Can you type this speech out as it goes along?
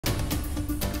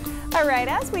All right,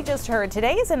 as we just heard,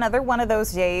 today is another one of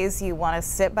those days you want to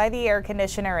sit by the air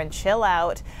conditioner and chill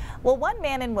out. Well, one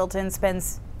man in Wilton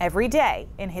spends every day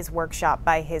in his workshop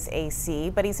by his AC,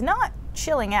 but he's not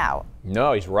chilling out.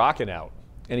 No, he's rocking out,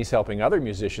 and he's helping other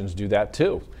musicians do that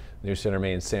too. News Center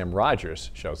Maine's Sam Rogers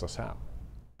shows us how.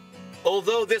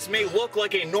 Although this may look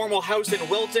like a normal house in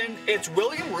Wilton, it's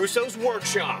William Russo's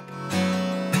workshop.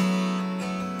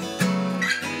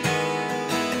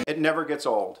 It never gets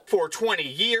old. For 20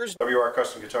 years, WR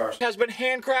Custom Guitars has been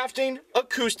handcrafting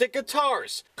acoustic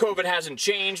guitars. COVID hasn't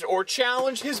changed or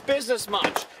challenged his business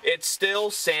much. It's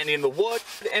still sanding the wood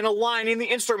and aligning the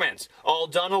instruments, all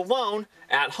done alone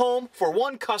at home for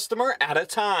one customer at a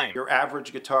time. Your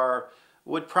average guitar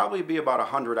would probably be about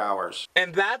 100 hours.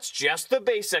 And that's just the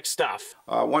basic stuff.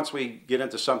 Once we get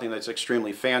into something that's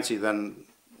extremely fancy, then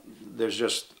there's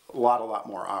just a lot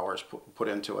more hours put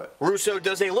into it. Russo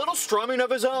does a little strumming of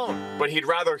his own, but he'd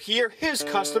rather hear his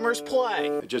customers play.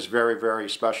 It's just very, very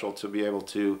special to be able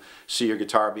to see your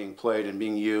guitar being played and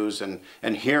being used and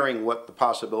hearing what the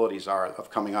possibilities are of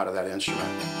coming out of that instrument.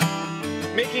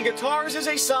 Making guitars is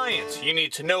a science. You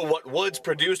need to know what woods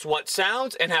produce what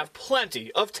sounds and have plenty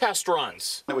of test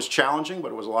runs. It was challenging,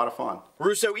 but it was a lot of fun.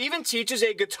 Russo even teaches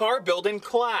a guitar building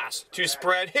class to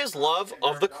spread his love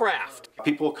of the craft.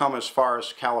 People come as far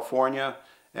as California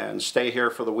and stay here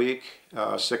for the week,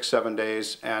 6-7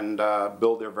 days, and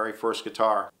build their very first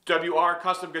guitar. WR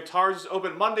Custom Guitars is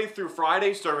open Monday through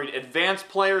Friday, serving advanced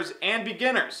players and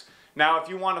beginners. Now, if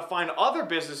you want to find other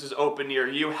businesses open near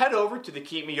you, head over to the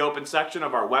Keep Me Open section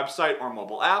of our website or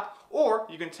mobile app, or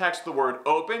you can text the word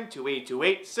OPEN to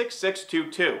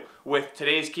 828-6622. With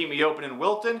today's Keep Me Open in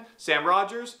Wilton, Sam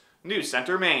Rogers, News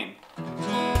Center, Maine.